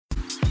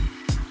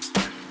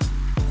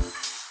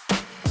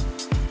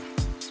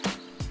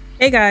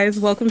Hey guys,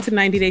 welcome to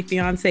 90 Day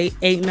Fiance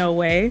Ain't No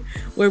Way,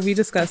 where we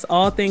discuss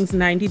all things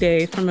 90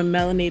 Day from a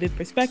melanated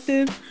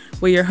perspective.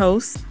 We're your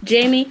hosts,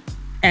 Jamie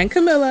and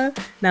Camilla.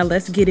 Now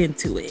let's get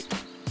into it.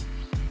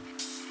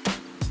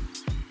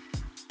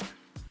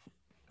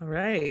 All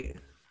right.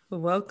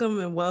 Welcome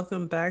and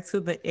welcome back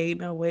to the Ain't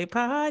No Way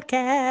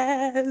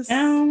podcast.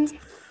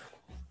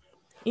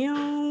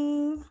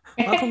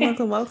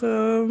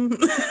 Welcome.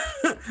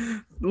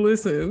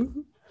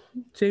 Listen,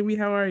 Jamie,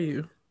 how are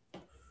you?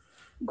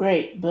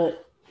 Great,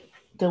 but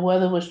the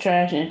weather was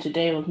trash and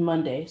today was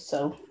Monday,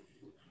 so.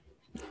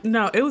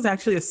 No, it was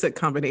actually a sick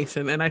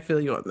combination, and I feel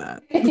you on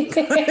that.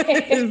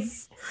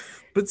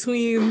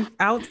 Between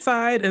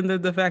outside and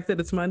the fact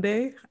that it's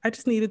Monday, I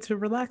just needed to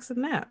relax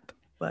and nap.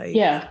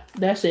 Yeah,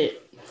 that's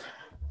it.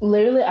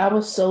 Literally, I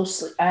was so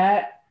sleep.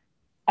 I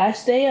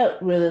stay up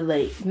really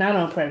late, not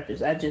on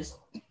purpose. I just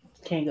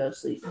can't go to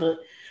sleep. But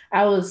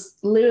I was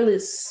literally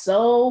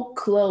so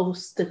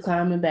close to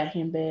climbing back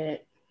in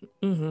bed.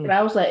 Mm-hmm. But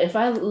I was like, if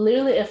I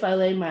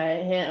lay my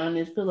head on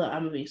this pillow,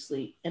 I'm gonna be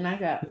asleep, and I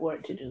got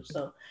work to do.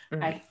 So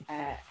right.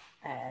 I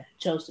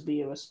chose to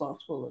be a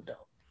responsible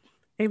adult.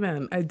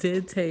 Amen. I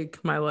did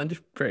take my lunch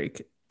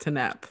break to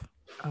nap.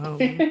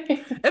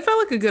 It felt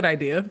like a good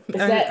idea. Is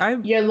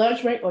that your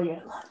lunch break or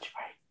your lunch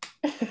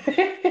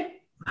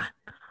break?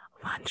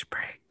 Lunch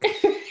break.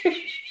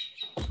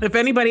 If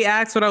anybody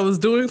asks what I was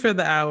doing for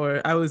the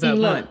hour, I was at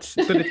lunch.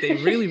 But if they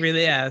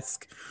really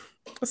ask,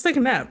 let's take a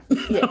nap.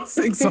 Yeah. I was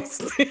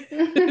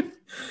exhausted.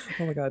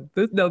 Oh my God.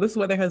 This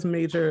weather has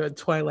major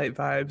Twilight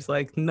vibes.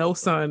 Like no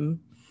sun.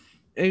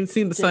 I ain't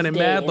seen the sun in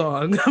mad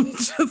long. I'm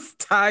just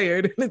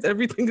tired. And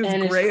everything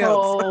is gray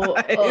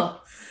outside.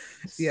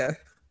 Yeah.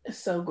 It's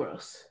so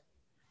gross.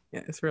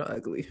 Yeah, it's real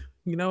ugly.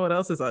 You know what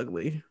else is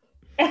ugly?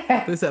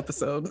 This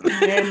episode.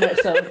 Very much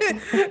so.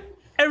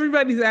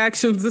 Everybody's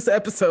actions this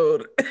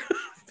episode.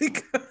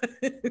 Because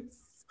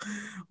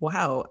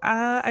wow.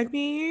 I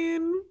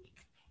mean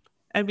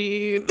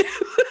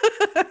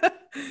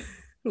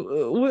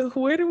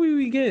where do we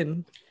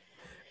begin?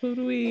 Who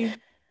do we?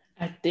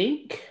 I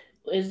think,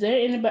 is there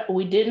anybody?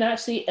 We did not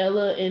see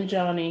Ella and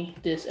Johnny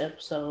this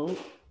episode.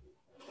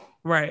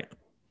 Right.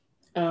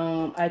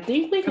 I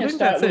think we can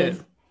start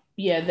with.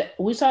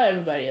 We saw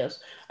everybody else.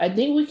 I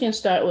think we can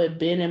start with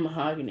Ben and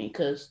Mahogany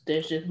because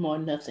there's just more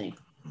nothing.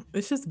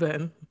 It's just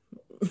Ben.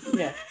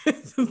 Yeah.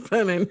 It's just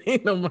Ben and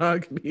ain't no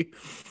Mahogany.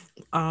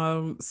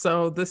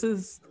 So this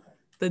is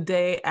the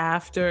day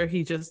after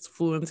he just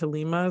flew into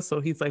Lima.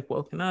 So he's like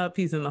woken up.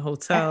 He's in the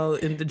hotel,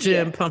 in the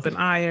gym, pumping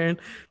iron,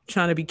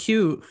 trying to be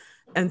cute,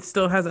 and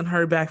still hasn't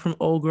heard back from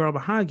old girl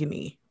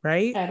Mahogany,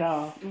 right? At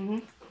all. Mm-hmm.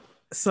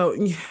 So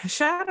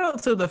shout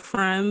out to the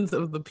friends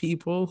of the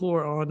people who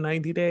are on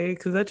 90 Day,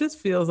 because that just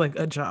feels like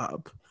a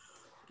job.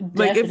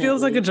 Definitely. Like it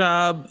feels like a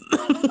job.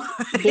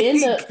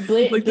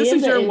 This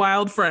is your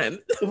wild friend.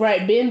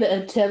 Right. Being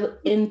the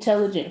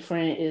intelligent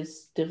friend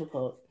is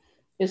difficult.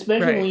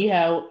 Especially when you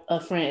have a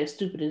friend as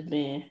stupid as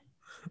Ben.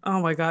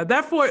 Oh my God.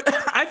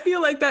 I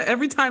feel like that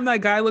every time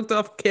that guy looked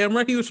off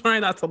camera, he was trying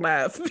not to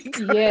laugh.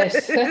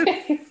 Yes.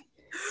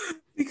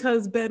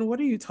 Because Ben, what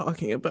are you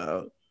talking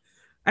about?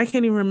 I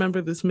can't even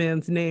remember this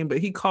man's name, but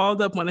he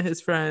called up one of his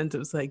friends. It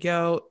was like,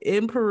 yo,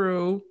 in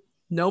Peru,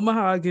 no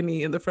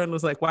Mahogany. And the friend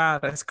was like, wow,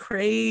 that's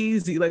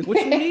crazy. Like, what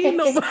you mean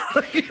no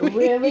Mahogany?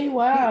 Really?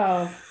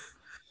 Wow.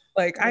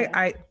 Like,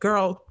 yeah.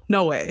 Girl,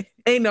 no way.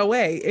 Ain't no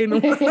way. Ain't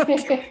no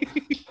Mahogany.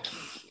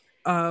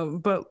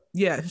 But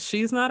yeah,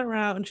 she's not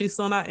around. She's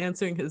still not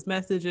answering his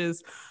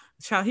messages.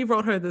 Child, he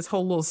wrote her this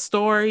whole little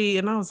story,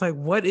 and I was like,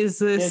 what is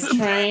this? The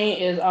train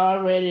is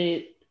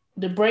already...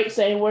 The brakes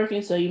ain't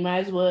working, so you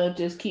might as well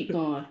just keep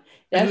going.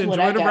 That's what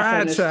I got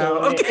from the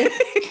story. Okay.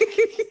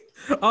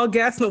 All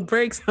gas, no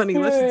brakes, honey.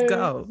 Let's just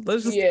go.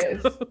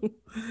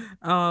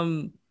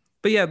 Go.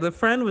 But yeah, the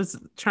friend was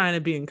trying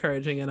to be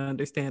encouraging and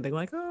understanding,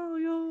 like, oh,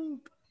 you'll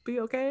be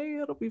okay.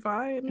 It'll be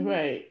fine.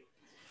 Right.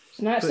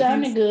 It's not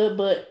sounding good,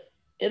 but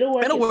it'll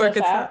work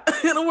itself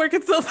out. It'll work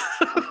itself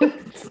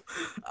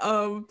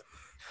out.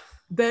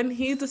 Then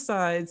he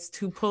decides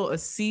to pull a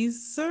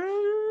Caesar.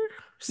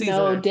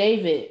 No,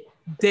 David.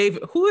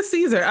 Who is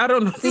Caesar? I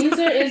don't know.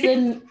 Caesar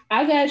is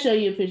I gotta show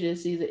you a picture of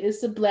Caesar. It's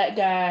the black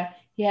guy.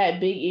 He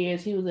had big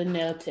ears. He was a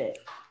nail tech.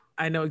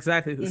 I know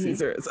exactly who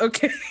Caesar is.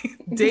 Okay.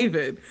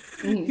 David.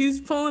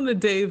 He's pulling a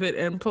David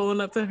and pulling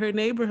up to her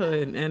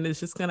neighborhood and is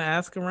just gonna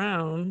ask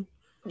around.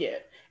 Yeah.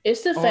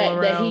 It's the fact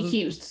that he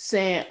keeps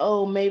saying,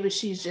 oh, maybe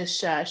she's just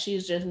shy.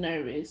 She's just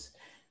nervous.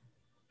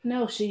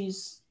 No,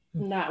 she's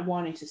not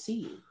wanting to see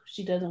you.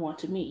 She doesn't want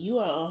to meet. You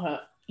are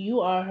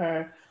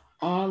her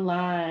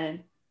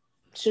online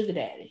sugar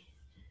daddy.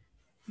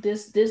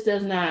 This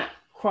does not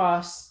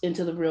cross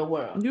into the real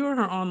world. You are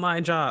her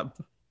online job.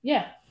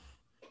 Yeah.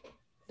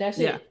 That's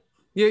it.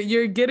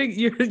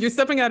 You're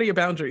stepping out of your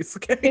boundaries,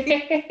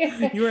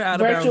 okay? You are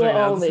out of boundaries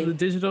now. This is the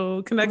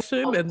digital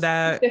connection and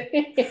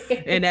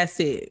that's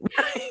it.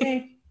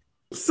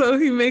 So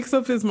he makes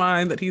up his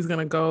mind that he's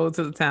gonna go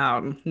to the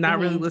town, not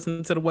really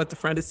listen to what the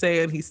friend is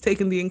saying. He's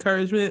taking the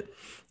encouragement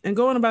and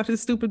going about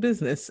his stupid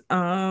business.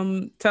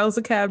 Tells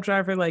the cab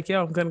driver, like,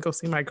 yo, I'm gonna go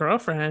see my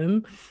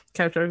girlfriend.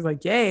 Cab driver's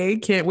like, yay,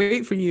 can't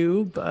wait for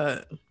you,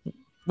 but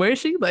where is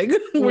she? Like,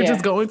 we're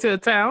just going to a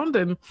town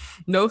and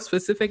no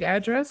specific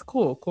address.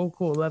 Cool.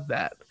 Love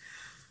that.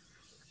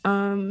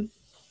 And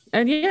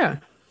yeah,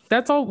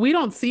 that's all. We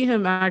don't see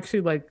him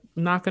actually like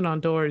knocking on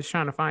doors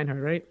trying to find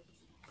her, right?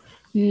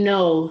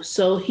 No,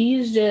 so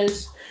he's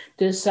just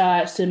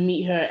decides to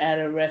meet her at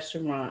a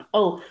restaurant.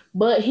 Oh,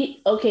 but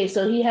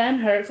so he hadn't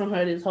heard from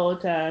her this whole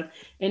time,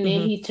 and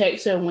then he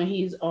texts her when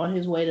he's on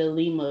his way to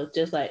Lima,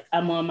 just like,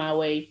 I'm on my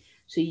way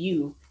to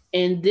you.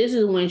 And this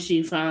is when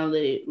she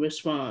finally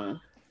responds.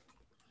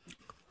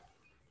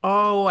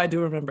 Oh, I do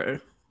remember.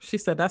 She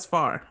said, that's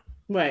far.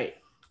 Right.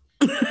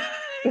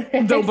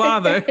 Don't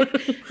bother.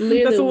 That's a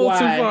little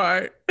too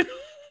far.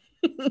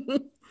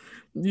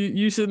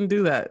 You shouldn't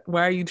do that.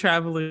 Why are you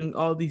traveling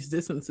all these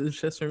distances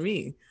just for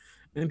me?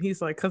 And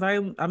he's like, because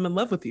I'm in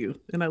love with you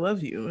and I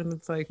love you. And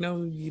it's like,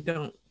 no, you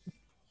don't.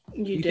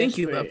 You think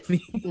you love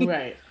me.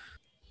 Right.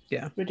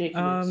 Yeah.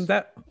 Ridiculous.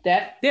 That's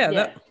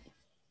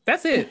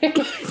it.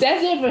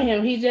 That's it for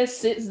him. He just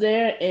sits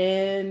there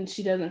and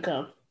she doesn't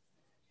come.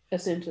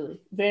 Essentially.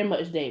 Very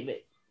much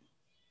David.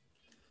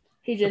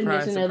 He just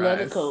missing a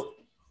leather coat.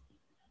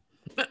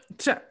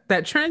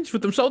 That trench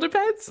with them shoulder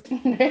pads?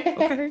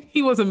 Okay.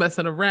 He wasn't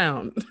messing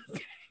around.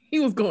 He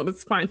was going to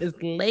find his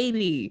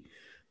lady.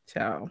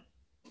 Ciao.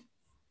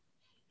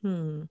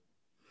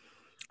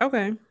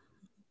 Okay.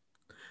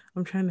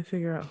 I'm trying to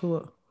figure out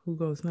who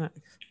goes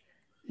next.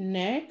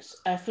 Next,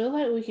 I feel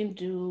like we can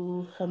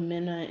do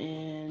Ximena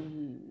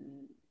and...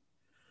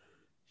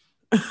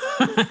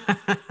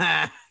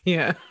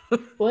 Yeah.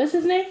 What's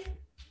his name?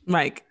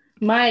 Mike.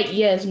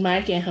 Yes,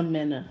 Mike and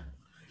Ximena.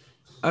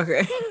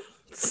 Okay.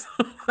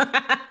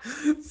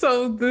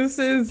 So this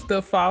is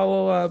the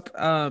follow-up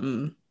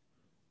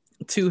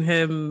to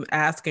him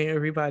asking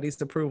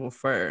everybody's approval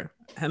for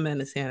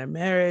Ximena's hand in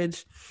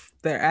marriage.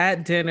 They're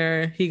at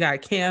dinner. He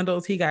got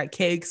candles. He got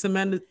cake.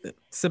 Ximena,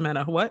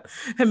 what?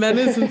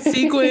 Ximena's in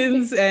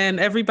sequins, and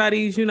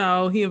everybody's,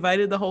 he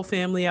invited the whole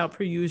family out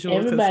per usual.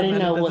 Everybody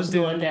knows what's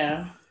going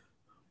down.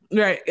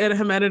 Right. And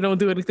Ximena don't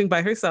do anything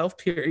by herself,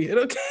 period.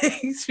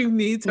 Okay. She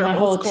needs her my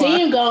whole squad.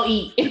 Team gonna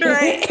eat.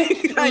 Right.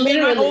 I need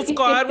my whole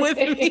squad with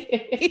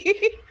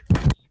me.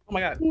 Oh my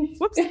God.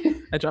 Whoops.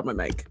 I dropped my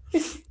mic.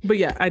 But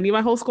yeah, I need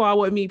my whole squad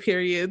with me,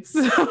 period.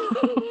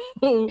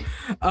 So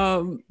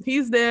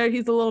he's there.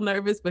 He's a little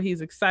nervous, but he's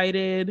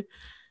excited.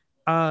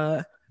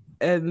 And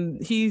then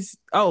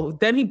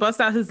he busts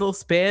out his little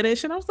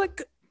Spanish, and I was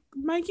like,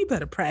 Mike, you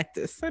better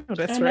practice. I know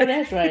that's right.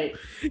 That's right.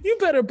 You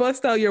better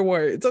bust out your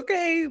words,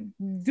 okay?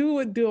 Do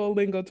what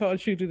Duolingo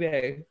taught you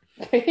today.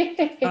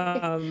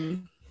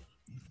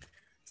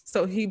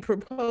 So he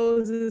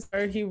proposes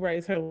her. He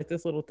writes her like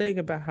this little thing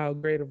about how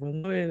great of a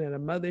woman and a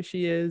mother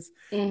she is.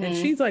 And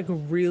she's like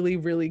really,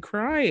 really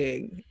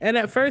crying. And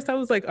at first I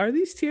was like, are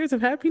these tears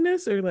of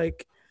happiness or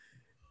like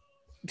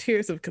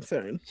tears of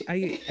concern?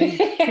 I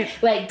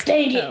like,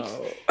 dang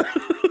it.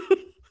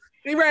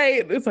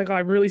 Right. It's like,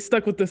 I'm really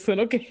stuck with this one.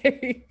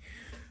 Okay.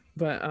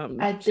 But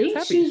I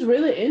think she's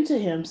really into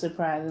him,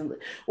 surprisingly.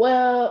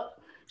 Well,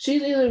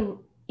 she's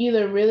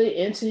either really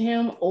into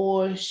him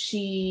or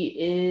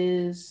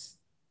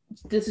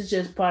this is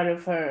just part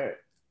of her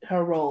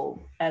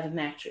role as an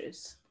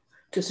actress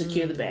to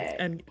secure the bag.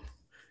 And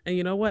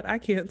you know what? I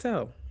can't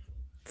tell.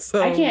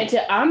 So I can't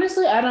tell.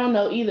 Honestly, I don't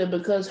know either,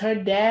 because her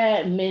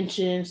dad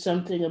mentioned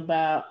something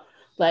about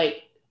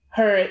like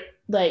her,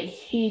 like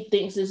he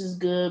thinks this is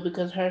good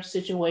because her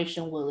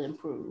situation will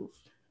improve.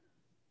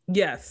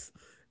 Yes.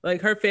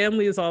 Like her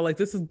family is all like,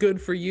 this is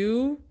good for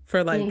you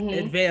for like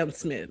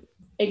advancement.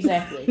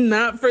 Exactly.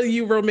 Not for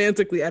you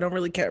romantically. I don't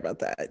really care about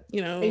that,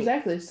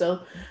 Exactly.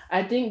 So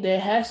I think there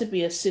has to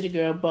be a city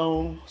girl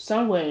bone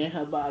somewhere in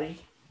her body.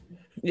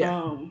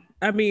 Yeah.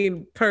 I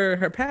mean, per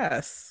her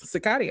past,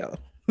 Sicario.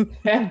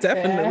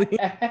 Definitely.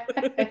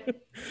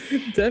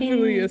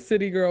 Definitely a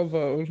city girl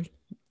bone.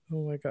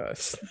 Oh my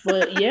gosh.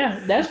 But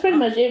yeah, that's pretty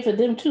much it for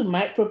them too.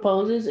 Mike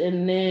proposes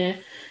and then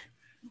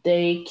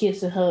they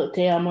kiss and hug,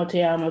 te amo,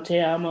 te amo, te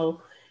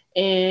amo.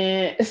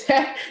 And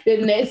the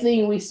next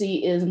thing we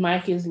see is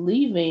Mike is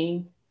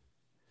leaving.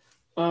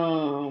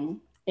 And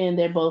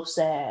they're both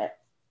sad.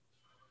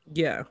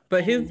 Yeah.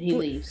 But he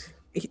leaves.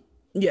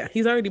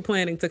 He's already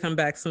planning to come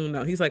back soon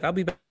though. He's like, I'll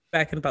be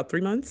back in about 3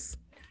 months.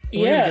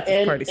 Yeah, get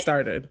this party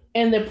started.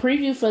 And the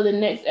preview for the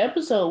next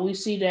episode, we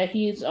see that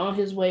he's on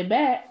his way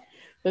back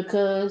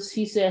because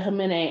he said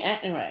Ximena ain't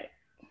acting right.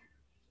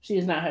 She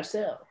is not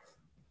herself.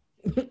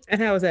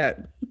 And how is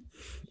that?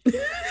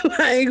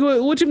 Like,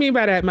 what you mean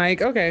by that,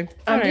 Mike? Okay.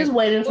 I'm just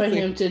waiting for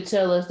him to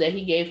tell us that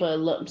he gave her a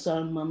lump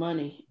sum of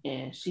money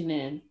and she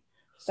then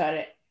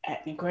started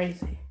acting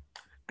crazy.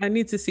 I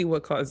need to see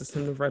what causes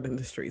him to run in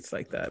the streets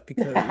like that,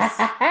 because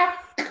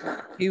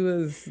he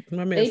was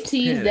my man. They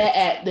teased that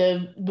at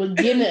the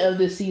beginning of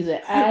the season.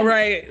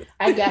 Right.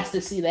 I got to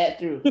see that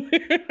through.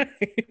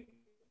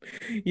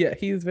 Yeah,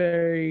 he's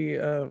very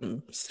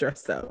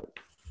stressed out.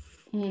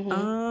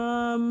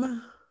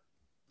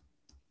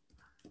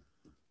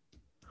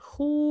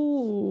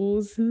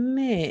 Who's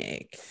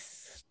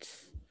next?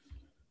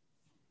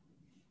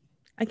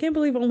 I can't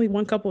believe only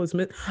one couple is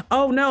missing.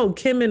 Oh no,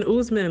 Kim and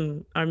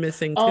Usman are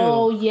missing too.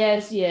 Oh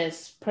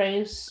yes.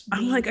 Praise.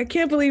 I'm like, I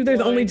can't believe there's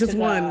only just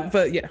one.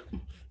 But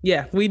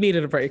yeah, we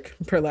needed a break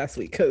per last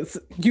week because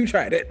you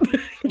tried it.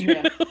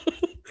 Yeah.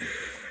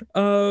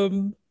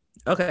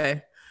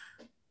 Okay.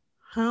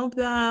 How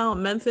about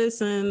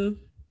Memphis and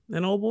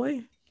an old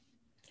boy?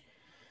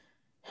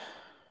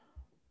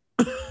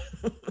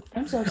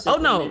 I'm so sick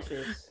of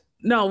Memphis.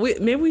 No,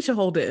 maybe we should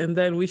hold it and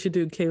then we should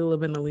do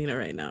Caleb and Alina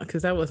right now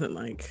because that wasn't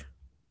like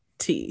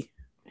tea.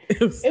 It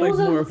was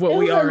more of what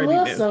we already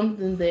knew.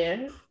 Something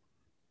there.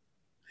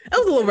 It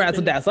was a little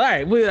razzle dazzle. All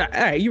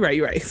right, you're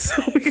right.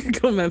 So we can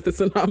go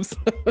Memphis and Hamza.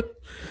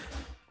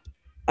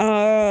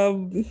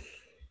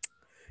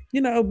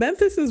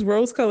 Memphis's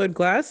rose-colored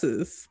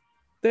glasses.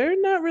 They're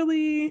not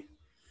really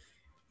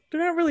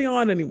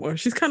on anymore.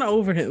 She's kind of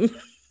over him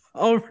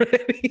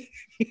already.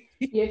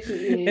 Yes, she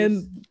is.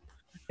 And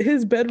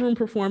his bedroom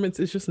performance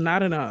is just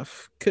not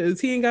enough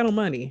because he ain't got no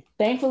money.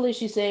 Thankfully,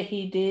 she said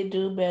he did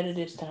do better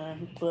this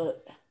time,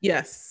 but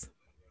yes,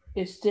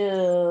 it's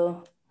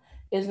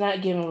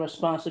not given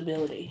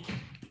responsibility.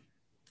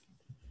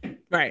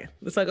 Right.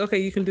 It's like, okay,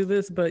 you can do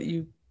this, but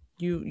you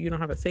don't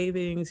have a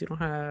savings, you don't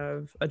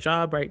have a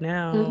job right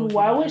now.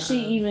 Why would she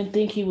even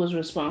think he was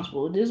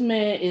responsible? This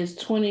man is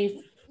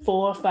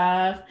 24,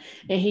 5,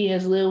 and he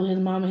has lived with his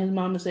mama. His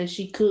mama says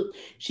she cooked,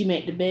 she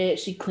made the bed,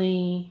 she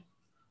cleaned.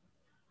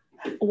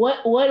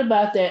 What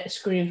about that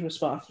screams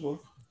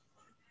responsible?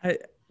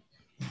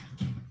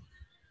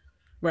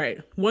 Right.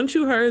 Once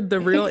you heard the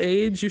real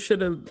age, you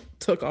should have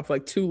took off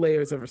like 2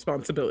 layers of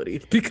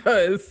responsibility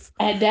because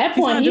at that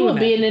point he would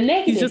be in the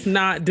negative. He's just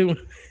not doing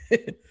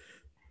it.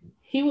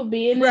 He would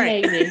be in the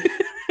negative.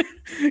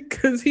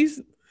 Because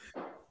he's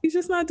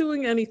just not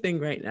doing anything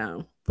right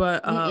now.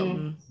 But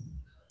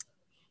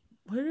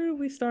where do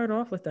we start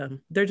off with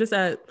them? They're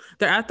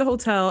at the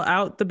hotel,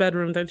 out the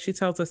bedroom. Then she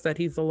tells us that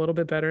he's a little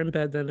bit better in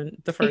bed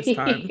than the first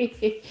time.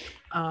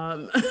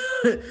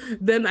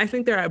 Then I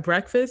think they're at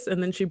breakfast,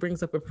 and then she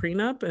brings up a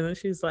prenup, and then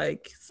she's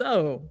like,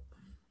 "So,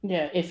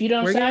 yeah, if you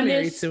don't sign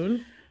this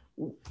soon,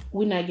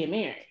 we're not getting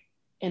married,"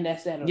 and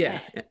that's that. Yeah.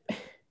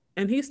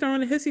 And he's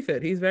throwing a hissy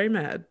fit. He's very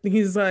mad.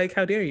 He's like,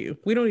 "How dare you?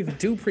 We don't even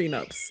do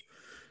prenups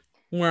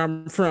where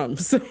I'm from.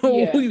 So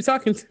who are you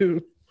talking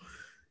to?"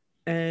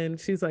 And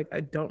she's like, "I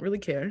don't really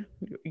care.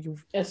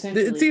 It's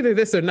either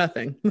this or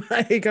nothing.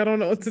 Like, I don't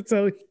know what to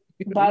tell you."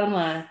 Bottom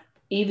line,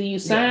 either you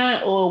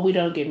sign or we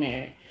don't get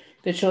married.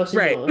 The choice is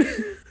yours.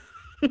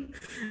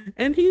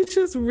 And he's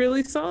just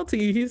really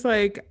salty. He's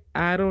like,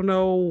 "I don't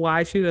know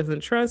why she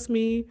doesn't trust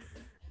me.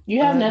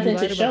 You have nothing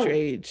to show. Your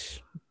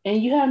age.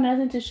 And you have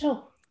nothing to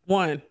show.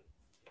 One.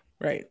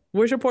 Right.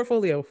 Where's your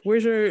portfolio?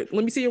 Let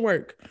me see your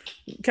work.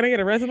 Can I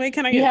get a resume?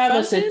 Can I You have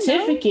a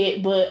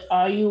certificate, but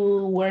are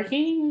you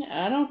working?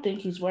 I don't think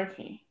he's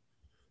working.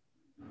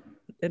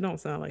 It don't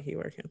sound like he's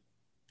working.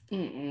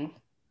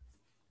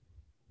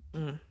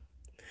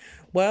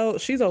 Well,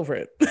 she's over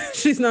it.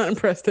 She's not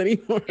impressed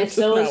anymore. And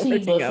so is he,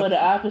 but for the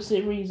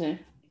opposite reason.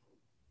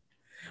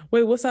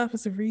 Wait, what's the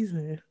opposite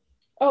reason?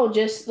 Oh,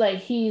 just like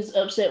he's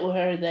upset with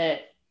her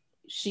that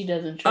she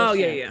doesn't trust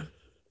him. Yeah.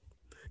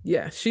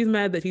 Yeah, she's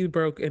mad that he's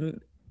broke, and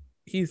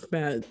he's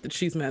mad that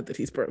she's mad that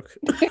he's broke.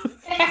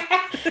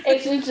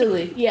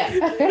 Essentially, yeah.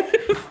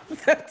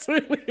 That's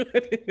really what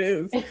it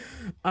is.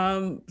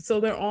 So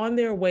they're on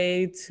their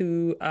way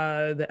to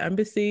the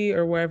embassy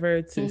or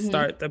wherever to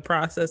start the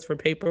process for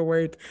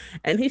paperwork,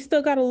 and he's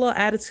still got a little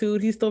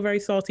attitude. He's still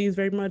very salty. He's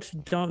very much,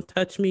 "Don't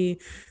touch me,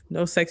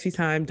 no sexy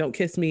time, don't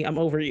kiss me, I'm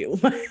over you."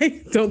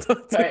 Like, don't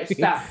talk to me.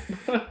 Stop.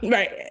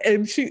 Right.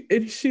 And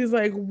she's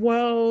like,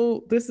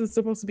 "Well, this is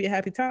supposed to be a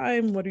happy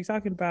time. What are you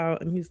talking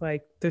about?" And he's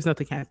like, "There's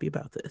nothing happy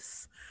about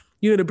this.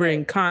 You're to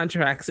bring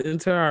contracts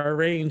into our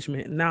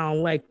arrangement, and I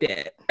don't like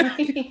that."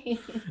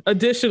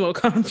 Additional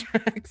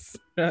contracts,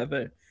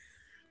 rather.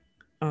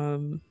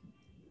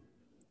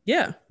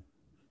 Yeah.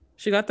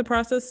 She got the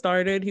process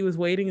started. He was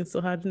waiting and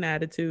still had an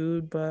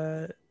attitude,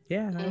 but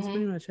yeah, that was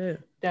pretty much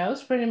it. That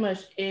was pretty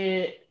much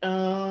it.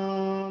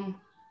 I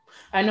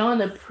know in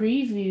the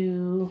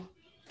preview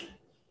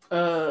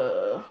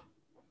for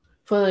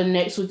the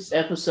next week's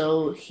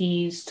episode,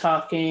 he's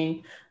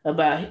talking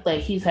about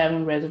like he's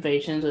having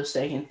reservations or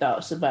second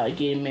thoughts about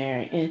getting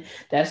married, and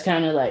that's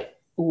kind of like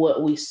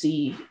what we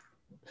see.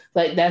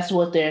 Like that's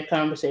what their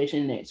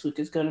conversation next week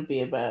is going to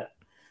be about,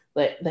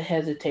 like the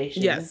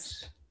hesitations.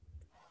 Yes.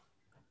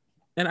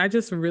 And I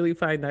just really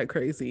find that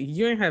crazy.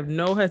 You ain't have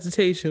no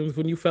hesitations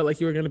when you felt like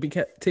you were going to be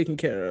taken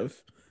care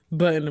of,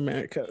 but in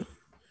America.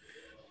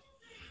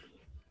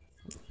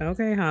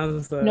 Okay,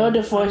 Hamza. No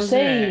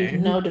divorcee.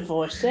 No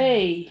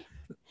divorcee.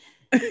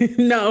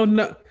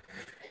 No.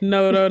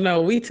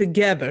 We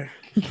together.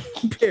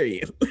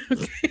 Period.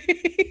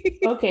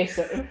 Okay,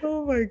 sir.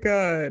 Oh my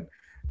God.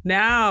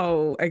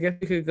 Now, I guess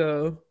we could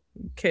go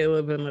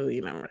Caleb and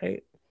Alina,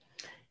 right?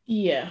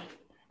 Yeah.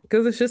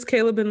 Because it's just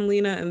Caleb and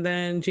Alina, and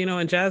then Gino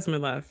and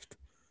Jasmine left.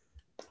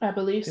 I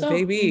believe so.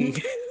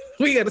 Baby,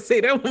 we got to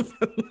say that one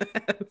for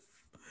last.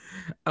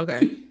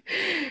 Okay.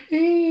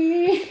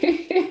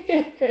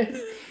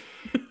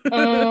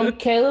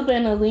 Caleb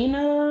and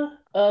Alina,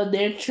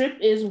 their trip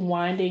is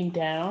winding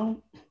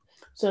down.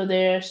 So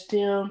they're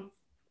still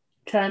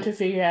trying to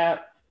figure out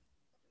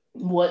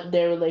what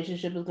their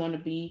relationship is going to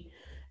be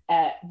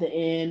at the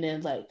end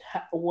and like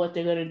what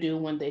they're going to do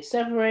when they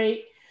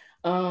separate.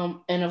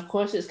 And of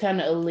course, it's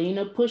kind of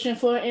Alina pushing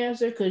for an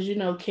answer because, you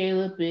know,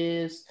 Caleb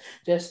is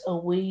just a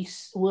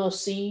we'll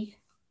see,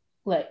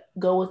 like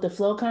go with the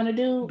flow kind of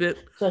dude.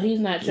 So he's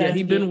not trying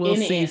to get we'll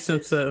any see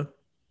answers.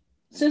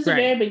 since the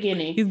very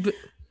beginning.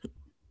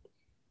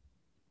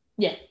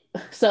 Yeah.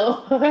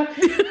 So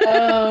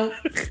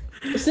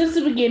since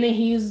the beginning,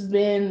 he's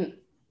been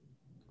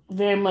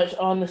very much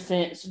on the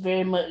fence,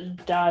 very much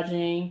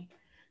dodging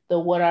the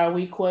 "what are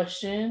we"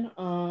 question.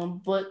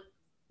 But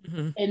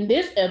in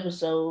this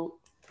episode,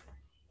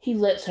 he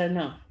lets her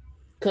know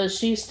because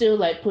she's still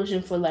like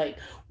pushing for like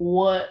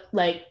what,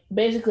 like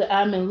basically,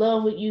 I'm in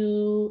love with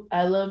you,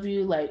 I love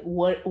you, like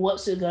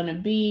what's it gonna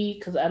be?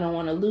 Because I don't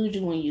want to lose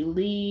you when you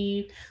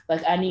leave.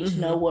 Like I need to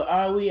know, what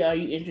are we? Are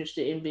you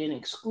interested in being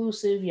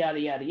exclusive? Yada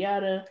yada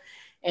yada.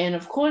 And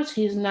of course,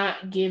 he's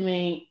not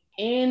giving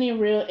any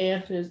real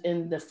answers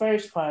in the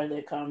first part of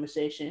that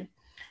conversation.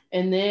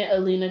 And then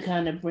Alina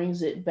kind of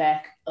brings it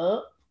back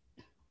up.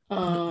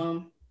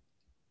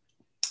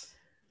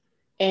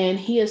 And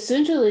he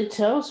essentially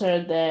tells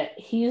her that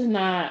he's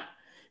not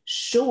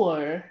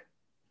sure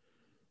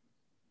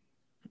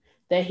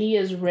that he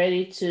is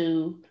ready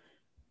to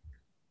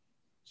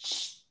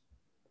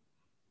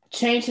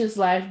change his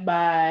life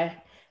by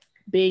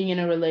being in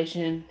a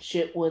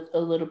relationship with a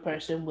little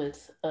person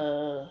with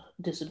a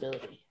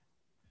disability.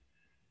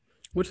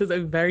 Which is a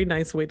very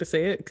nice way to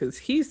say it, because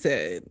he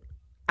said,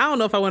 I don't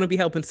know if I want to be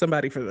helping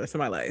somebody for the rest of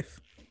my life.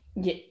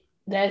 Yeah,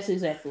 that's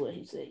exactly what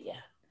he said,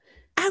 yeah.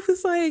 I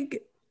was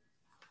like...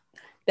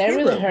 That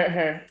really hurt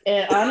her.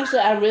 And honestly,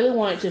 I really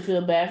wanted to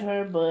feel bad for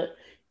her, but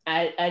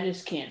I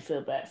just can't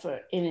feel bad for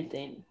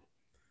anything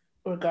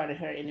regarding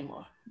her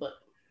anymore. But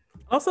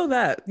also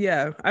that,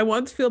 yeah. I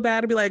want to feel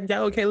bad and be like,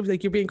 yeah, okay, looks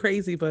like you're being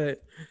crazy,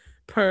 but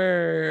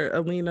per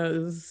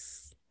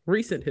Alina's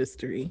recent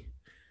history...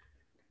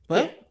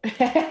 Well,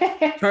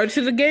 charge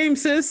to the game,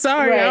 sis.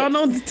 Sorry, right. I don't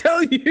know what to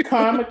tell you.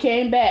 Karma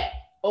came back,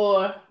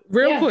 or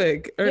real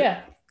quick. Or,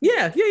 yeah.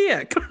 Yeah.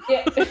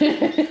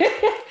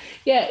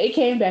 Yeah, it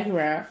came back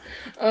around.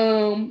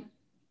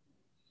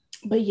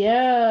 But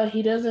yeah,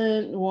 he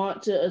doesn't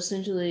want to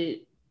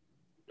essentially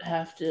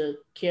have to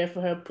care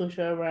for her, push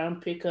her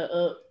around, pick her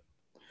up,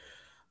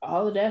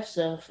 all of that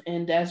stuff.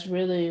 And that's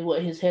really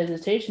what his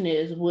hesitation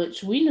is,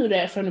 which we knew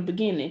that from the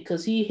beginning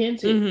because he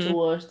hinted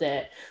towards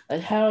that.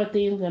 Like, how are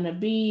things going to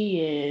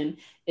be? And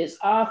it's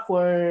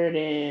awkward.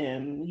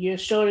 And you're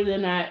smaller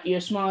than I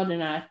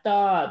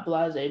thought,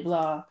 blah, blah,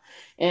 blah.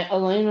 And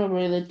Alina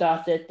really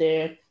thought that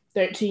their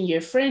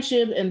 13-year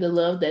friendship and the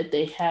love that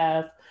they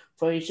have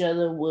for each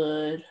other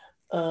would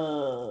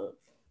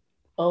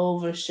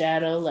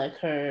overshadow like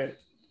her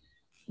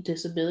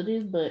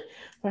disabilities. But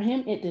for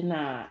him, it did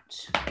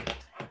not.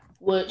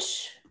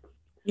 Which,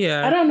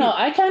 I don't know.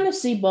 I kind of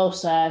see both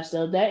sides,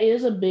 though. That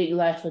is a big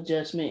life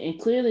adjustment. And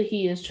clearly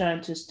he is trying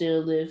to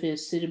still live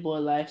his city boy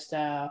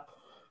lifestyle.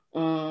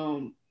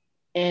 And,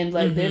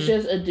 like, there's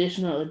just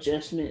additional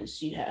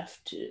adjustments you have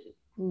to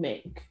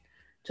make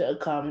to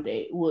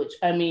accommodate, which,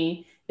 I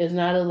mean, is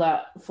not a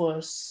lot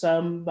for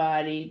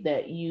somebody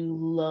that you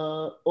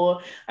love.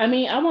 Or, I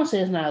mean, I won't say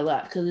it's not a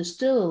lot because it's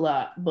still a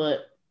lot.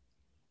 But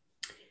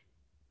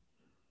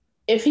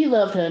if he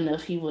loved her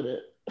enough, he would have.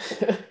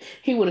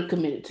 He would have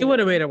committed to He would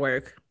have made it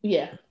work.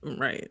 Yeah.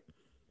 Right.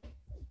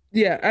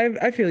 Yeah,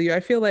 I feel you. I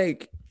feel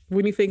like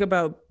when you think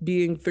about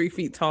being 3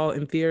 feet tall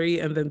in theory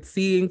and then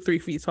seeing 3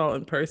 feet tall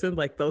in person,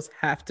 like those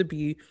have to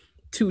be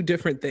two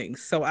different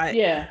things. So I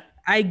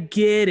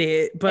get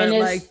it. But and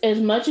like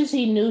as much as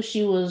he knew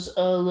she was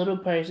a little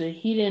person,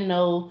 he didn't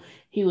know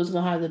he was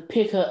gonna have to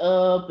pick her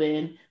up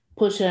and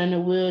push her in a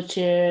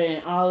wheelchair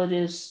and all of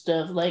this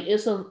stuff. Like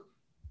it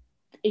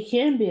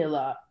can be a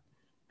lot.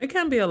 It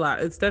can be a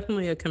lot. It's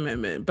definitely a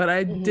commitment. But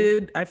I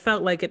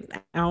felt like an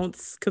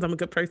ounce, because I'm a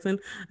good person,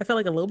 I felt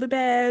like a little bit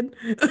bad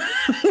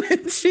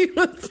when she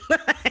was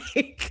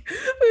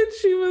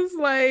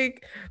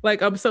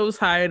like, I'm so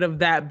tired of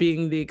that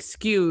being the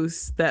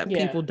excuse that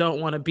people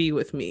don't want to be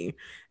with me.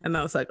 And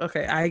I was like,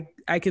 okay,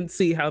 I can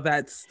see how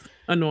that's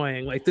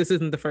annoying. Like, this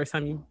isn't the first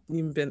time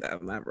you've been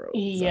down that road.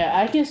 Yeah,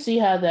 I can see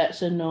how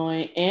that's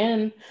annoying.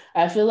 And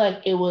I feel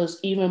like it was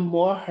even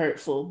more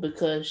hurtful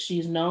because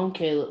she's known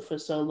Caleb for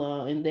so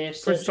long and they're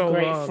such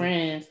great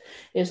friends.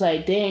 It's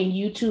like, dang,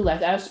 you too.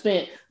 Like, I've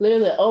spent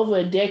literally over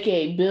a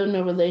decade building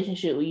a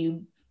relationship with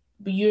you.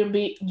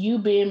 You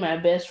being my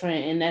best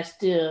friend, and that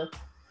still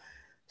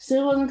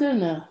wasn't good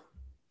enough.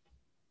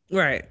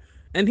 Right.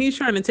 And he's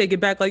trying to take it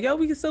back, like, yo,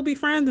 we can still be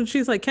friends. And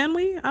she's like, can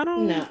we? I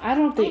don't know if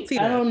I'm able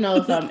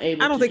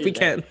to. I don't think we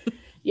can.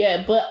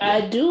 Yeah, but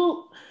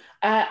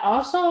I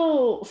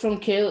also, from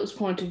Caleb's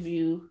point of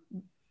view,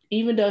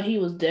 even though he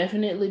was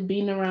definitely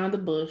beating around the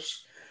bush,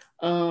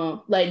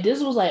 like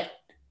this was like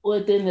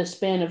within the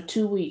span of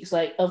 2 weeks.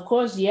 Like, of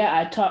course, yeah,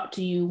 I talked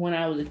to you when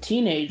I was a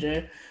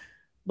teenager,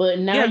 but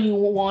now you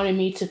wanted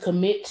me to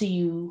commit to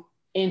you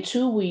in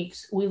 2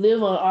 weeks. We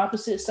live on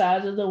opposite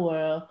sides of the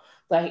world.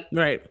 Like,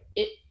 right.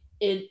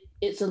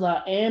 It's a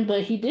lot.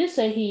 But he did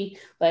say he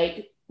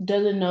like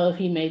doesn't know if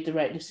he made the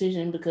right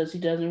decision because he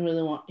doesn't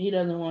want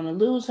to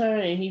lose her,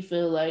 and he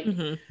feel like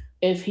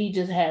if he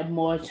just had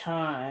more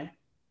time,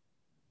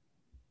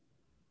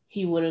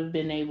 he would have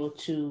been able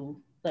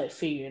to like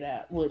figure it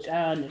out, which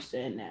I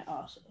understand that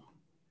also.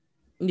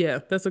 Yeah,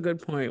 that's a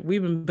good point.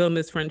 We've been building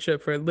this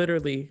friendship for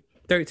literally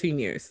 13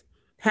 years.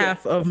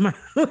 Half of my,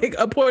 like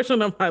a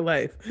portion of my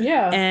life.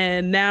 Yeah.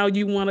 And now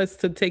you want us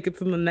to take it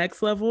to the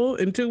next level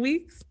in 2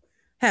 weeks?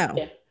 How?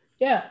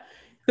 Yeah.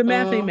 The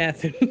math ain't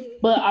mathing.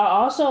 But I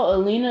also,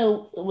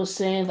 Alina was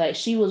saying like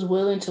she was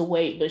willing to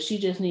wait, but she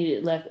just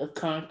needed like a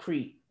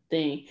concrete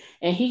thing.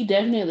 And he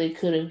definitely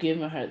could have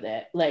given her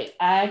that. Like,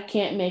 I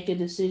can't make a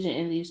decision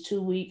in these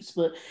 2 weeks,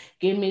 but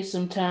give me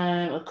some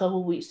time, a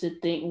couple weeks to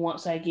think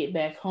once I get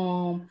back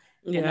home.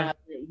 And I'll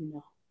let you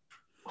know.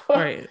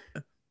 Right.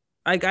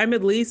 Like, I'm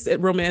at least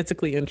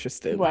romantically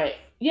interested. Right.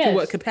 Yes. To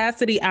what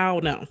capacity? I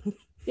don't know.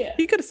 Yeah.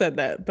 He could have said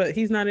that, but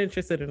he's not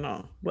interested at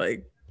all.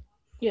 Like,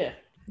 yeah.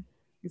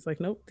 He's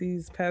like, nope,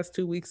 these past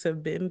 2 weeks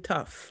have been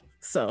tough.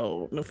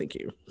 So no, thank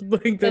you.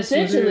 Like, that's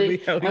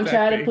essentially, I'm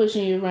tired of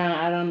pushing you around.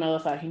 I don't know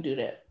if I can do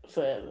that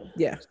forever.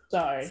 Yeah.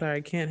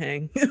 Sorry, can't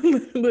hang.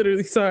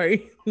 Literally,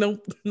 sorry.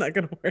 Nope, not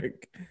gonna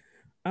work.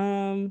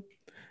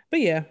 But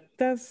yeah,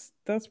 that's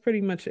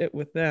pretty much it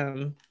with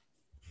them.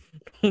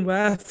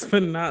 Last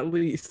but not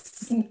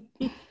least,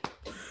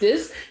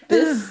 this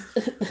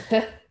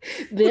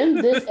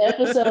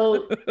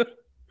episode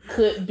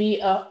could be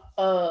a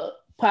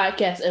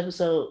podcast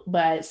episode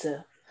by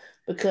itself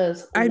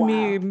because I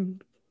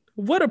mean,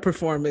 what a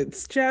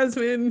performance,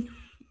 Jasmine.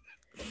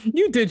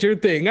 You did your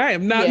thing. I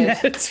am not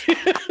mad at you.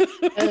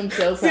 I'm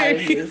so proud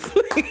of you.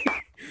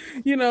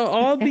 You know,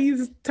 all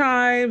these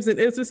times and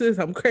instances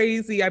I'm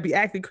crazy, I be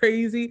acting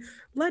crazy.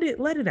 Let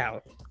it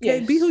out. Okay,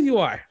 yes. Be who you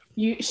are.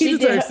 She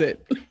deserves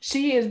it.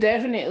 She is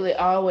definitely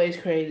always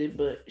crazy,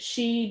 but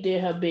she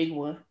did her big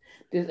one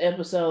this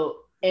episode,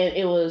 and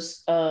it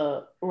was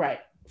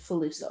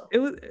fully so. It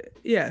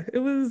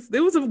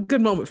was a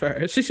good moment for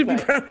her. She should be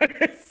proud of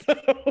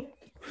herself.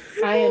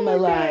 I am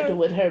aligned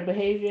with her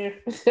behavior.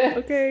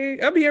 Okay,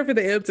 I'm here for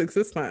the antics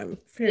this time.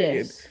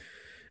 Period. Yes.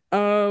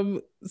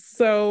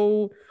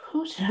 So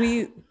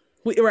we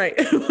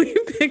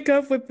pick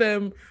up with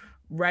them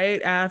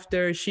right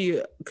after she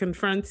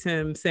confronts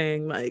him,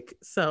 saying like,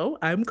 "So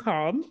I'm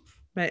calm.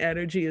 My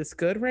energy is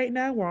good right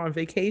now. We're on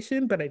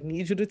vacation, but I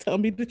need you to tell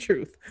me the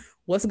truth.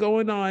 What's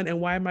going on,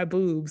 and why are my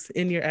boobs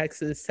in your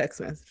ex's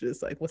text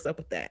messages? Like, what's up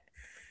with that?"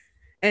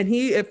 And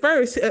he, at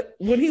first,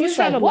 when he was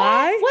trying to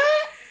lie,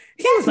 what?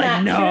 He was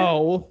like,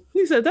 "No."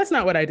 He said, "That's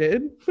not what I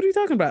did. What are you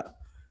talking about?"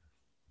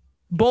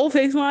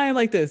 Bold-faced lying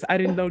like this. I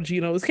didn't know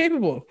Gino was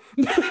capable.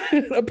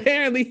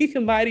 Apparently, he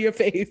can lie to your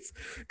face.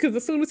 Because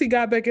as soon as he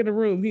got back in the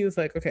room, he was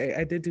like, "Okay,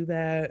 I did do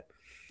that.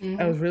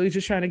 I was really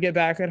just trying to get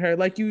back at her."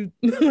 Like you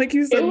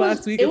said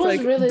last week, it's like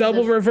really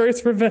double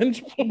reverse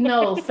revenge.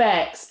 No,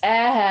 facts.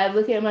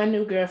 Look at my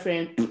new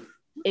girlfriend.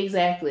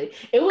 Exactly.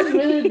 It was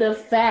really the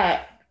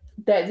fact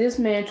that this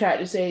man tried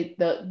to say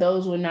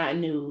those were not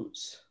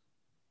nudes.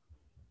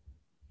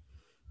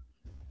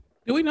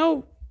 Do we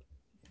know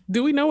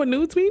what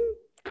nudes mean?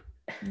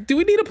 Do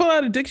we need to pull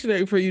out a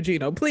dictionary for you,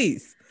 Gino?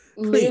 Please.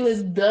 Literally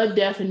the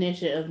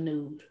definition of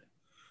nude.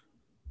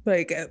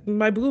 Like,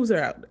 my boobs are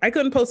out. I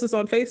couldn't post this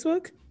on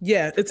Facebook.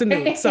 Yeah, it's a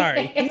nude.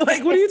 Sorry.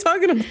 Like, what are you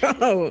talking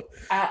about?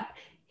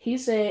 He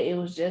said it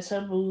was just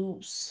her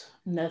boobs,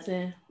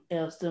 nothing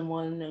else than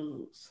one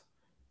nudes.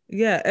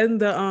 Yeah,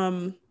 and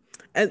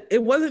and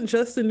it wasn't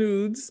just the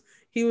nudes.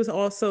 He was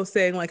also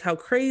saying like how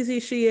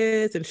crazy she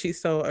is and she's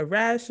so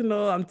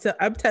irrational. I'm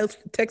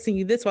texting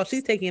you this while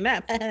she's taking a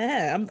nap.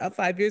 I'm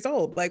 5 years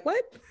old. Like,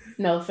 what?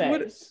 No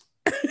facts.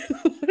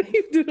 What are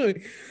you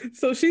doing?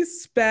 So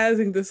she's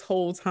spazzing this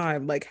whole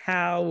time. Like,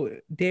 how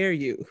dare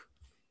you?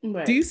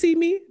 Right. Do you see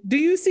me? Do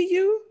you see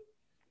you?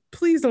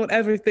 Please don't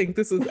ever think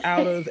this is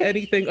out of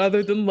anything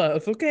other than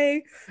love,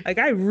 okay? Like,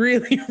 I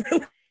really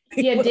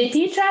yeah, did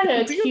he try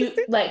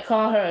to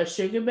call her a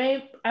sugar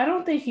babe? I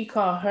don't think he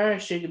called her a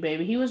sugar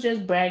baby. He was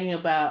just bragging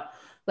about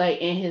like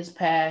in his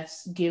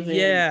past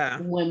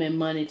giving women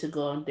money to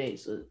go on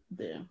dates with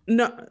them.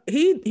 No,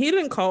 he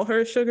didn't call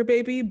her a sugar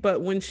baby,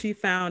 but when she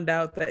found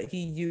out that he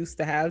used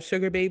to have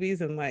sugar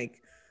babies in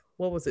like,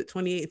 what was it,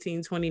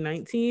 2018,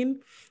 2019,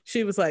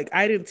 she was like,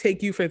 "I didn't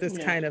take you for this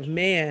kind of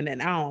man,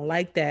 and I don't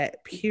like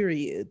that,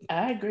 period."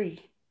 I agree.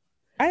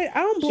 I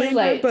don't blame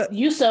her, but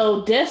you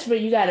so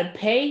desperate you gotta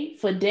pay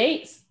for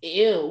dates.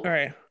 Ew. All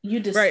right.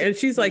 Right. And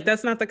she's like,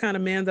 that's not the kind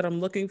of man that I'm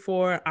looking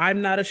for.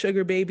 I'm not a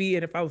sugar baby.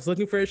 And if I was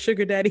looking for a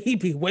sugar daddy, he'd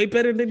be way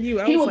better than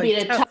you. He would be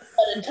the top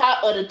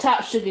of the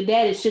top sugar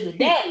daddy.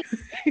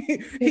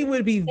 He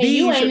would be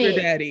the sugar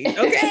daddy.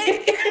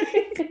 Okay.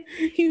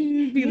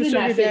 He would be the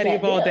sugar daddy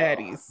of all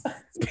daddies.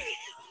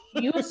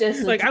 You was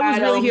just like, I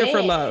was really here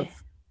for love.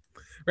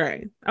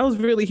 Right. I was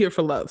really here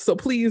for love. So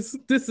please,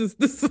 this is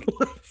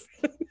love.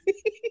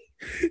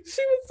 She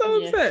was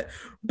so upset.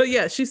 But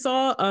yeah, she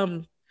saw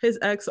his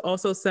ex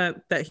also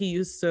sent that he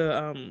used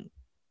to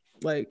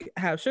like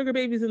have sugar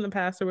babies in the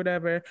past or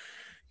whatever.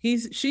 He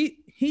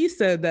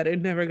said that it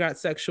never got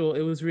sexual.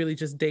 It was really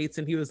just dates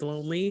and he was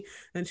lonely.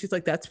 And she's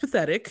like, that's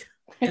pathetic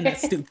and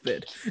that's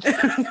stupid. And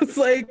I was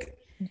like,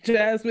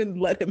 Jasmine,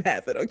 let him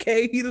have it,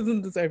 okay? He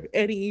doesn't deserve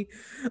any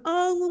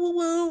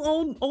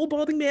old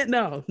balding man.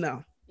 No.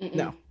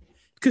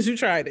 Because you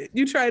tried it.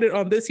 You tried it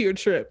on this here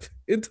trip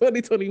in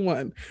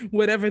 2021,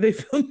 whatever they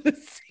filmed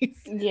this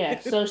season. Yeah,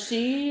 so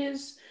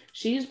she's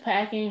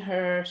packing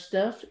her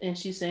stuff and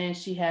she's saying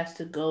she has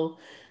to go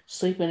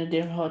sleep in a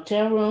different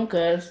hotel room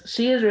because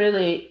she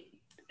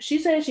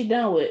said she's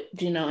done with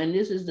Gino, and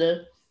this is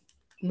the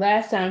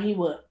last time he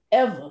will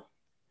ever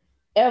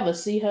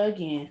see her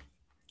again.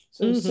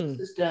 So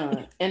it's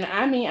done. And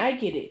I mean, I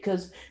get it,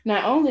 because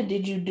not only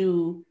did you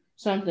do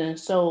something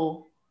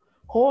so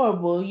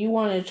horrible, you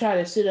want to try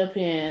to sit up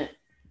here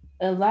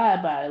and lie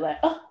about it. Like,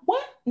 oh,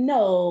 what?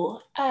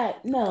 No.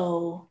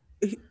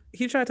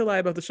 He tried to lie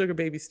about the sugar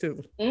babies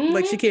too.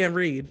 Like, she can't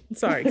read.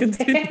 Sorry,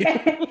 continue.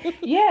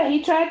 Yeah,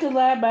 he tried to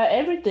lie about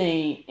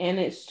everything. And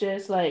it's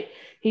just like,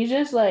 he's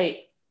just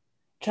like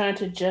trying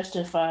to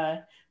justify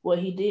what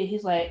he did.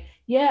 He's like,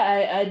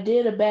 yeah, I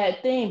did a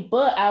bad thing,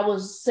 but I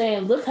was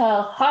saying, look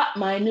how hot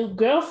my new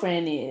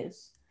girlfriend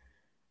is.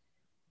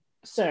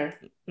 Sir.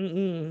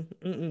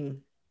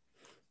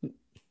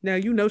 Now,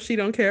 you know she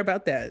don't care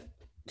about that.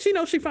 She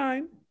knows she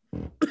fine.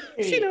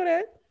 She know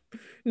that.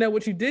 Now,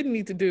 what you did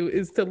need to do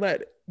is to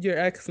let your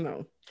ex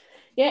know.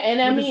 Yeah,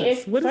 and I mean,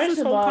 first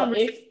of all,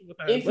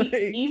 even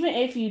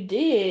if you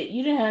did,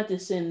 you didn't have to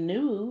send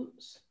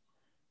nudes.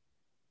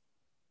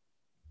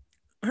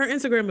 Her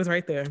Instagram is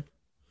right there.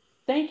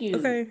 Thank you.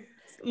 Okay.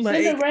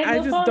 Like, I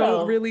just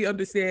don't really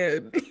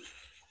understand.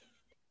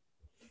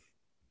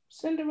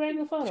 Send a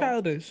regular photo.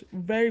 Childish.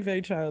 Very,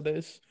 very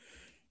childish.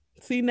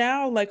 See,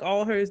 now, like,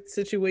 all her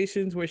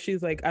situations where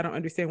she's like, I don't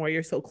understand why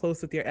you're so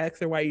close with your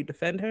ex or why you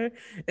defend her,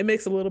 it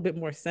makes a little bit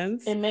more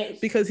sense. It makes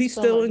because he's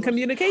still in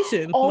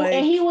communication. Oh, like,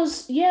 and he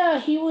was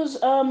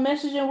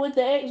messaging with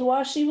the ex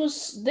while she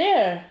was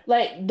there,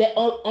 like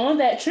on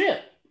that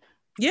trip.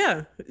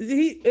 Yeah.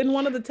 He, in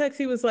one of the texts,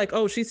 he was like,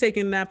 oh, she's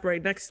taking a nap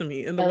right next to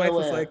me. And the wife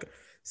was like,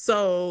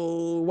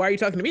 so why are you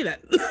talking to me then?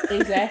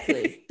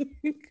 Exactly.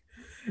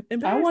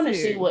 I want to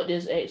see what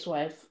this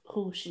ex-wife,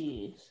 who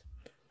she is.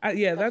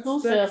 That's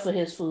who fell for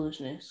his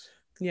foolishness.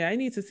 Yeah, I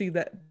need to see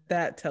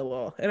that tell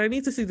all, and I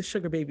need to see the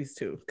sugar babies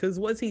too. Because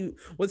was he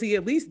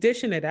at least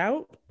dishing it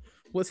out?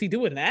 Was he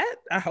doing that?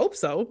 I hope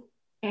so.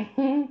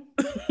 Mm-hmm.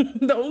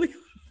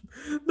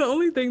 the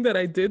only thing that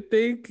I did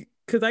think,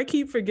 because I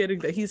keep forgetting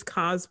that he's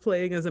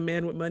cosplaying as a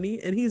man with money,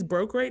 and he's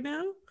broke right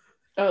now.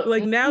 Oh,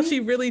 like, now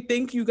she really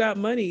think you got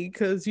money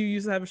because you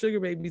used to have sugar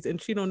babies,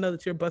 and she don't know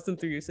that you're busting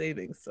through your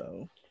savings.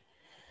 So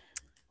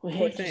we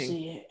hate to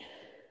see it.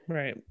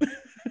 Right.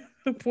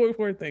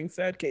 Poor thing.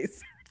 Sad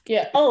case.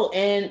 Yeah. Oh,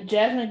 and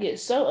Jasmine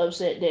gets so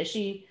upset that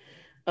she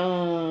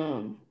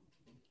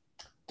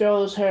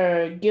throws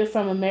her gift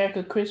from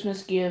America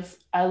Christmas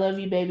gift, I love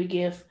you baby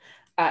gift,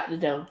 out the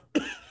door.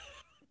 Not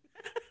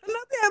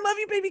the I love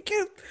you baby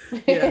gift.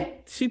 Yeah.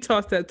 She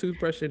tossed that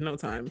toothbrush in no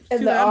time.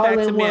 She's like, I'm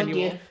back to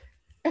manual. Gift.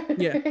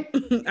 Yeah.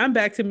 I'm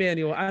back to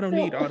manual. I don't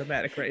need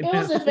automatic right now. It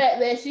was the fact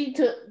that she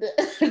took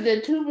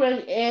the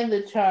toothbrush and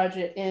the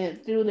charger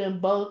and threw them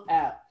both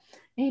out.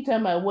 And he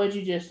talking about what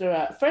you just threw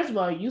out. First of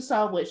all, you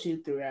saw what she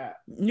threw out.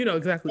 You know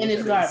exactly. And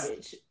it's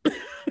garbage.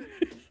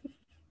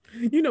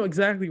 You know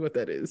exactly what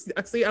that is.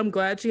 See, I'm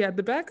glad she had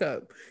the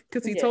backup,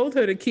 because he told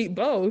her to keep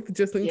both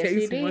just in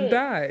case one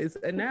dies.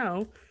 And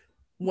now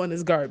one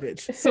is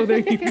garbage. So there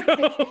you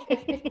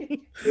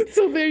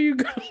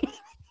go.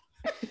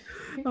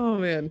 Oh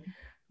man.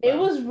 It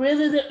was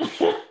really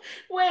the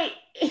wait.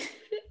 It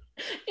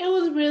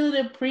was really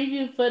the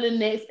preview for the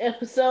next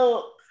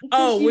episode.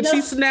 Oh, when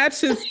she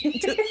snatched his,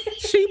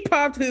 she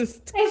popped his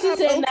top. And she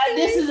said, "Now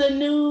this is a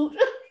nude."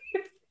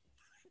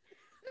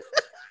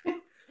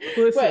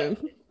 Listen.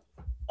 Right.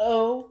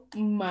 Oh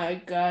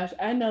my gosh!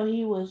 I know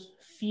he was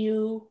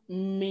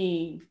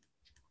fuming,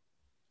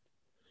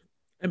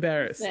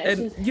 embarrassed,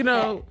 and you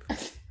know,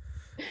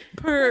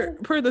 per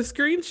the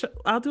screenshot,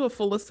 I'll do a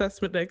full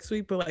assessment next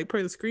week. But like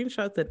per the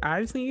screenshot that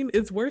I've seen,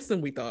 it's worse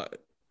than we thought.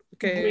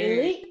 Okay,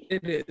 really,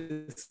 it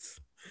is.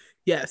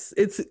 Yes,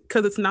 it's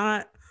because it's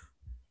not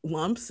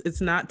lumps,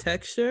 it's not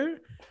texture,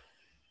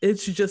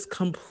 it's just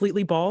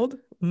completely bald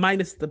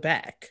minus the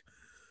back.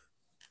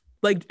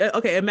 Like,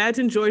 okay,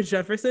 imagine George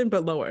Jefferson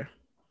but lower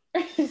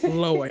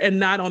and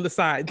not on the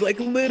sides, like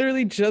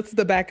literally just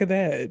the back of the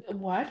head.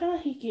 Why don't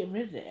he get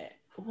rid of that?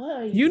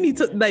 What are You need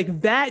to doing?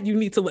 like that. You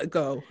need to let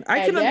go. I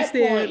At can that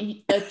understand.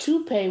 point, a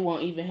toupee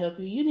won't even help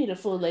you. You need a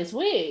full lace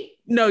wig.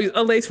 No,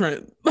 a lace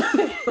front,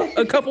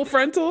 a couple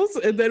frontals,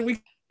 and then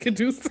we could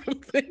do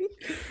something.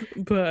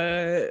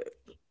 But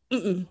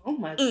Oh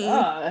my mm-mm.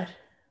 god.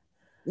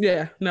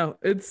 Yeah, no,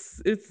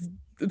 it's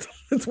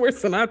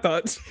worse than I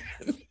thought.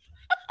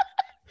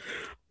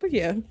 But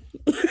yeah.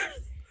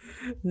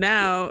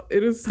 Now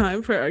it is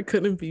time for our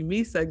couldn't be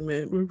me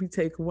segment where we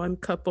take one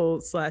couple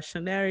 /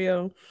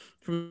 scenario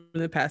from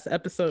the past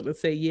episode and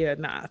say, yeah,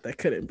 nah, that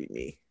couldn't be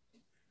me.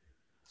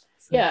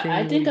 So Yeah, I Jamie,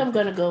 what think do you I'm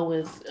gonna think? go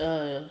with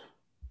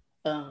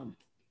um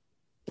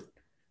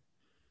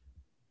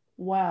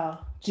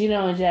wow.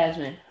 Gino and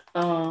Jasmine.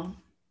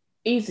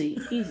 Easy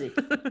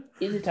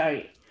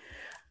target.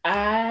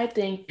 I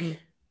think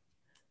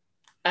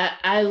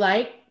I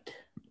liked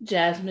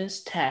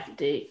Jasmine's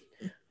tactic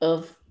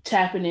of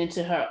tapping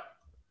into her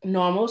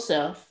normal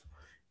self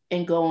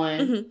and going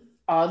Mm-hmm.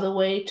 all the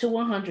way to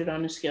 100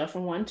 on the scale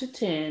from 1 to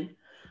 10.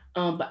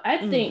 But I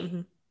think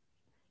Mm-hmm.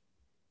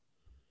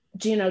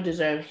 Gino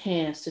deserved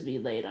hands to be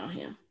laid on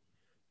him.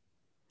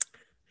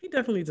 He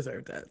definitely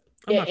deserved that.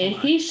 I'm Yeah, not gonna and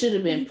lie. he should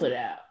have been put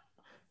out.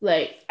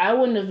 Like I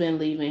wouldn't have been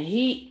leaving.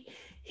 He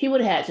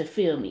would have had to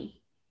feel me.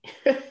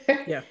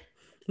 Yeah.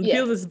 Yeah,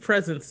 Feel his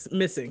presence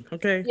missing,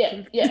 okay?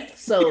 yeah.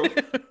 So he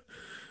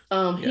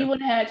Yeah.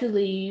 would have had to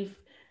leave.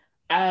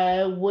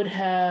 I would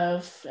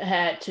have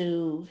had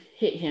to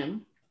hit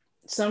him,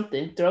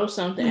 something, throw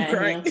something at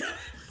Right. him,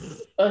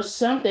 or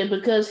something,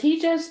 because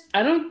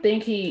I don't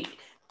think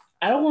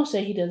I don't want to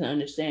say he doesn't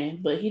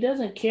understand, but he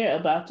doesn't care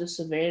about the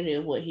severity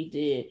of what he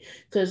did.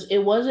 Because it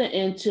wasn't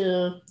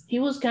until he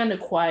was kind of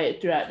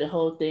quiet throughout the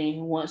whole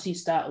thing once he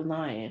stopped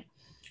lying.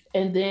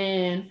 And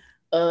then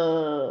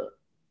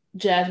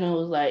Jasmine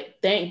was like,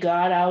 thank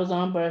God I was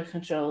on birth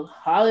control.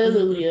 Mm-hmm.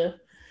 Hallelujah.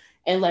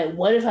 And like,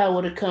 what if I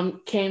would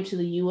have came to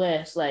the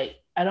US? Like,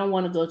 I don't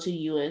want to go to the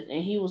US.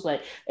 And he was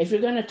like, if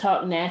you're gonna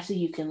talk nasty,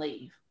 you can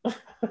leave.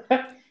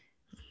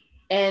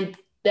 And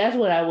that's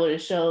what I would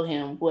have showed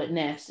him what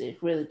nasty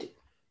really do.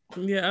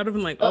 Yeah, I'd have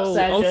been like,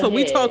 Upside your so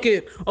we head.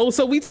 talking,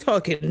 so we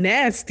talking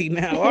nasty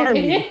now, are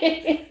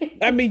we?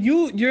 I mean,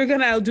 you're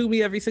gonna outdo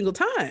me every single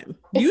time.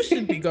 You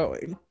should be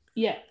going.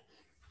 Yeah.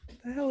 What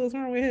the hell is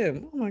wrong with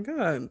him? Oh my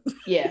god.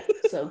 Yeah.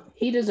 So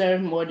he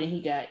deserved more than he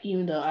got,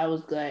 even though I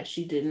was glad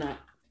she did not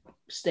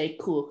stay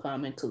cool,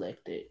 calm, and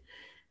collected.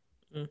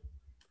 Mm.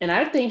 And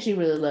I think she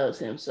really loves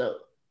him, so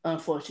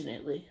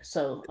unfortunately.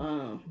 So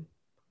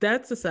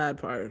That's the sad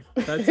part.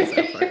 That's the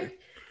sad part.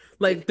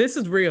 Like this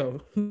is real.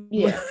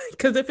 yeah.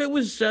 Because if it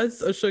was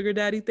just a sugar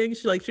daddy thing,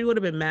 she would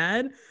have been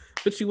mad,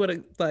 but she would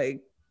have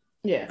like,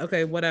 Yeah.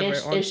 okay, whatever,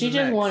 on If to she the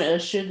just next. wanted a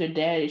sugar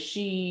daddy,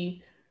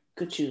 she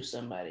could choose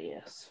somebody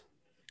else.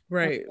 I'm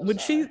Right. so When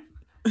she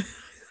sorry.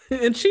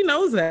 and she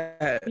knows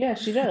that. Yeah,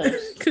 she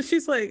does. Because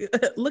she's like,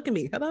 look at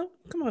me. Hello?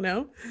 Come on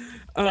now.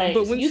 But Like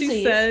when you she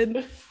see said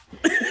it.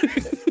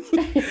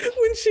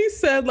 when she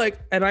said like,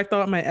 and I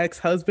thought my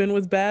ex-husband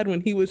was bad when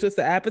he was just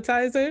an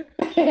appetizer,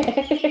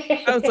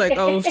 I was like,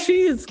 oh,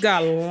 she's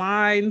got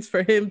lines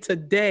for him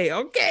today.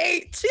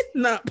 Okay. She's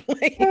not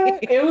playing.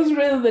 It was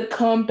really the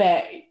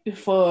comeback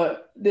for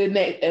the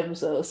next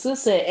episode.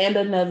 Sis said, and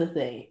another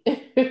thing.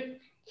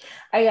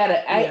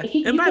 Yeah. And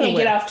You by the can't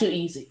get way, off too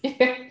easy.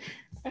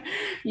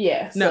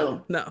 Yeah,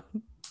 so no.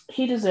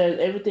 he deserves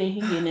everything he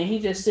getting, and he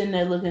just sitting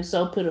there looking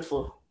so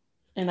pitiful.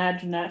 And I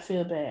do not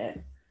feel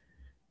bad.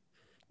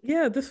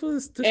 Yeah, this And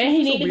was he just a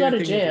need to go weird to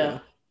thing to do.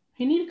 jail.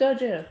 He need to go to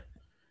jail.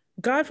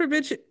 God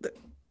forbid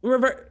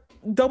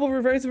double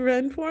reverse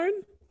revenge porn.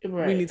 We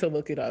Right. need to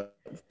look it up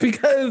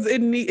because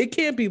it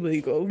can't be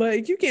legal.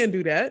 Like you can't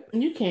do that.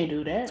 You can't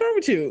do What's that. wrong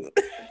with you?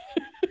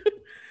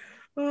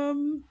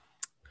 um,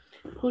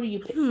 Who do you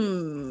pick?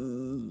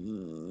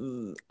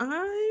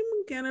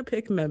 I'm gonna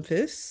pick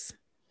Memphis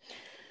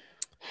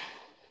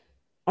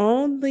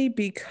only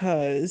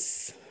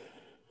because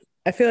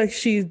I feel like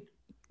she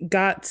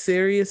got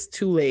serious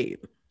too late.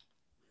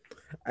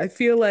 I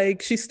feel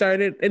like she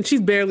started, and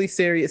she's barely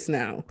serious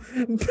now,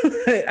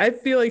 but I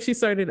feel like she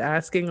started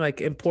asking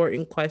like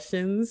important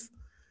questions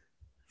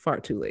far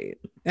too late.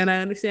 And I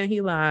understand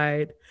he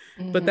lied,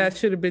 but Mm-hmm. that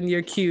should have been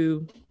your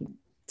cue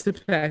to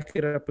pack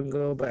it up and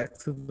go back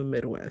to the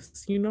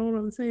Midwest. You know what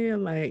I'm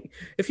saying? Like,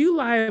 if you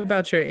lie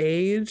about your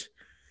age,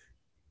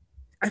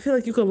 I feel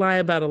like you could lie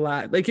about a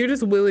lot. Like, you're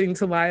just willing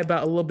to lie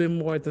about a little bit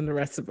more than the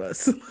rest of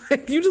us.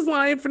 Like, you just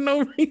lying for no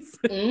reason,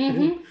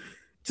 Mm-hmm.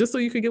 just so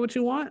you could get what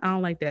you want. I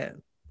don't like that.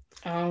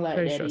 I don't like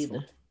Very that either.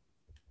 stressful.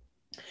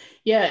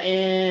 Yeah,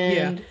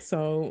 Yeah. and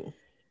So,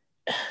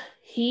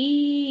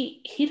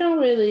 he don't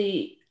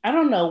really. I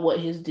don't know what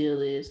his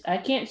deal is. I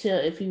can't tell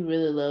if he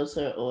really loves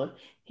her or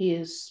he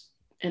is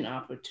an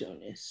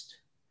opportunist.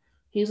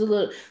 He's a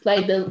little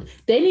like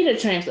they need a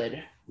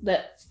translator.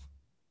 That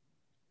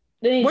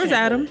they need a where's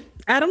Adam?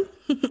 translator.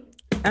 Adam?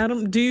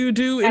 Adam, do you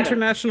do Adam.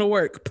 international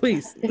work?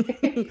 Please.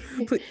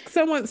 Please.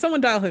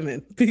 Someone dial him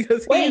in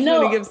because Wait, he's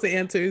when he no, gives the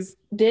answers.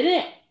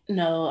 didn't.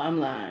 No, I'm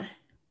lying.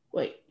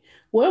 Wait,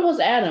 where was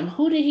Adam?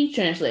 Who did he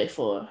translate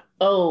for?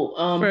 Oh,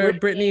 For Brittany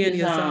Brittany and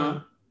and Yazan.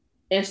 Yazan.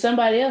 And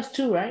somebody else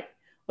too, right?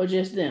 Or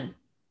just them?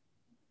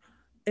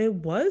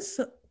 Was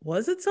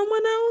it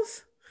someone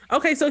else?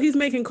 Okay, so he's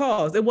making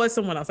calls. It was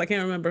someone else. I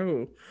can't remember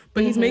who,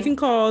 but he's making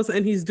calls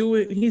and he's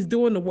doing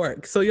the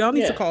work. So y'all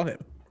need to call him.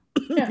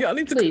 Y'all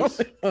need to call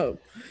him up.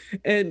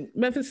 And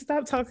Memphis,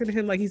 stop talking to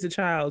him like he's a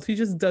child. He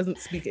just doesn't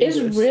speak English.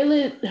 It's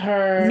really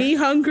her. Me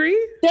hungry?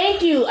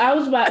 Thank you. I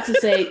was about to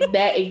say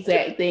that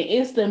exact thing.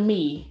 It's the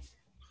me.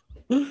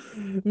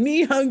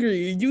 Me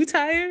hungry. You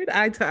tired?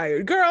 I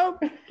tired. Girl,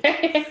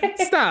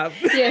 stop.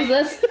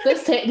 Yes,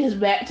 let's take this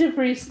back to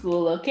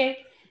preschool, okay?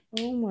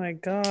 Oh my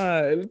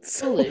God.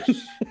 Foolish.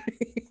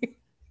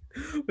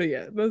 But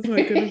yeah, that's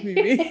not gonna be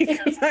me.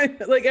 Because I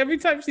like every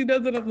time she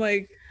does it, I'm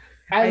like,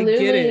 I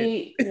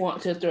literally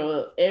want to throw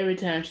up every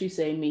time she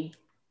say me.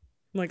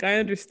 Like, I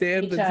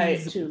understand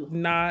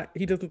that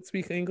he doesn't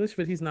speak English,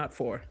 but he's not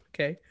 4.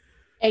 Okay.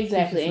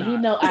 Exactly. And he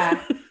know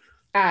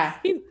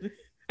I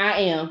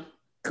am.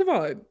 Come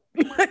on.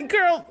 Like,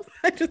 girl,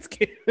 I just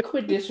can't.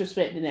 Quit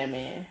disrespecting that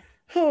man.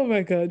 Oh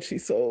my God,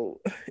 she's so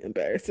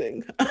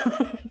embarrassing.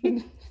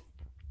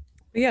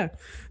 Yeah,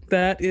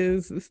 that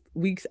is this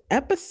week's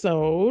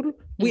episode.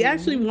 We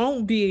actually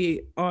won't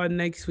be on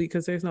next week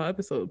because there's no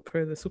episode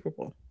for the Super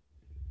Bowl.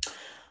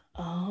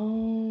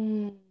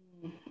 Oh,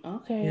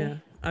 okay. Yeah,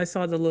 I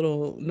saw the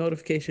little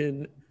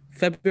notification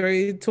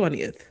February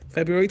 20th,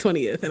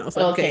 and I was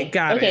like, okay,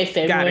 got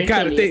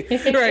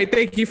it. Right,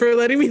 thank you for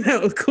letting me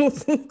know. Cool.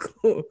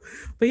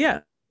 But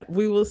yeah,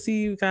 we will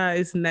see you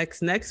guys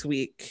next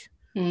week.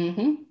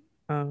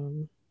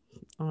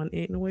 On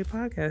Ain't No Way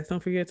Podcast.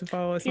 Don't forget to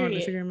follow us on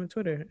Instagram and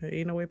Twitter at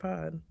Ain't No Way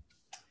Pod.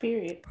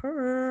 Period.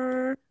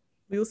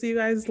 We will see you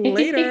guys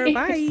later.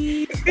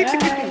 Bye.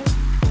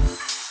 Bye.